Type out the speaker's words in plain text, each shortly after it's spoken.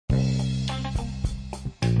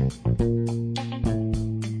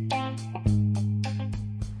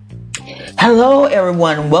Hello,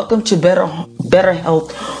 everyone. Welcome to Better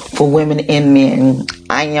Health for Women and Men.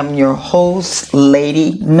 I am your host,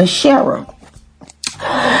 Lady Mashera.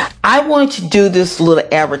 I wanted to do this little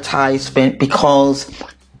advertisement because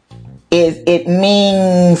it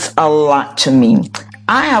means a lot to me.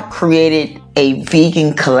 I have created a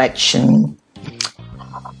vegan collection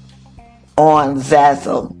on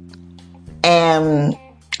Zazzle, and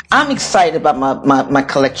I'm excited about my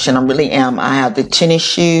collection. I really am. I have the tennis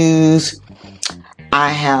shoes, I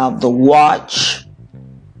have the watch,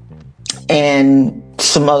 and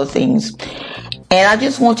some other things. And I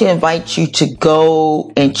just want to invite you to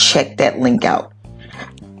go and check that link out.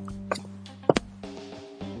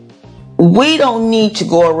 We don't need to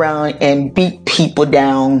go around and beat people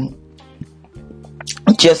down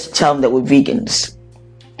just to tell them that we're vegans.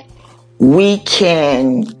 We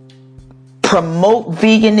can promote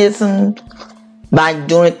veganism by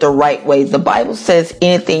doing it the right way. The Bible says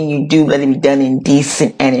anything you do, let it be done in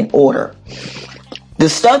decent and in order. The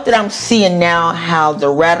stuff that I'm seeing now, how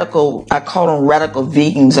the I call them radical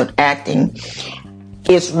vegans are acting,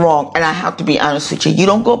 is wrong. And I have to be honest with you. You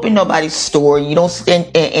don't go up in nobody's store. You don't stand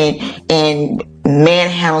and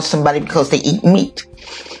manhandle somebody because they eat meat.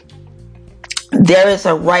 There is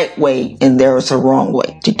a right way and there is a wrong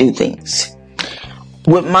way to do things.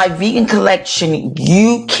 With my vegan collection,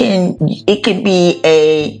 it can be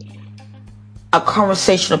a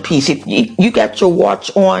conversational piece. If you got your watch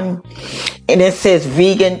on and it says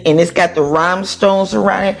vegan and it's got the rhinestones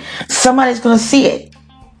around it, somebody's going to see it.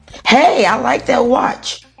 Hey, I like that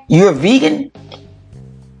watch. You're a vegan?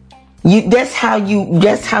 That's how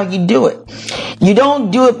you do it. You don't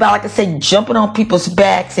do it by, like I said, jumping on people's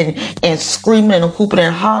backs and screaming and whooping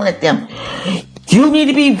and hollering at them. You need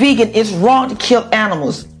to be vegan. It's wrong to kill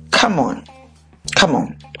animals. Come on.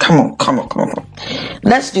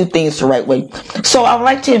 Let's do things the right way. So I'd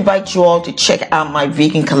like to invite you all to check out my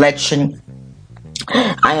vegan collection.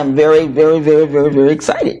 I am very, very, very, very, very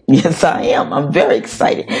excited. Yes, I am. I'm very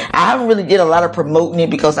excited. I haven't really did a lot of promoting it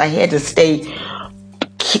because I had to stay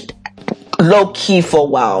low key for a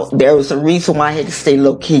while. There was a reason why I had to stay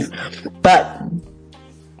low key. But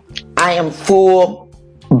I am full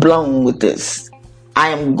blown with this. I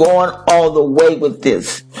am going all the way with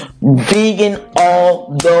this. Vegan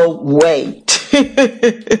all the way.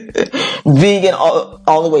 Vegan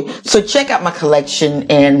all the way. So check out my collection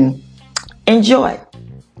and enjoy.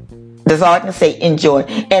 That's all I can say. Enjoy.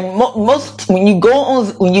 And most when you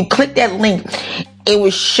click that link, it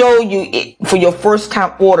will show you for your first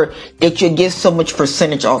time order that you'll get so much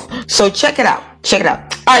percentage off. So check it out.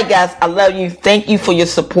 All right, guys. I love you. Thank you for your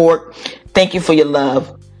support. Thank you for your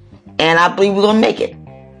love. And I believe we're going to make it.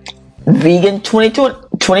 Vegan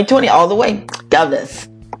 2020 all the way. God bless.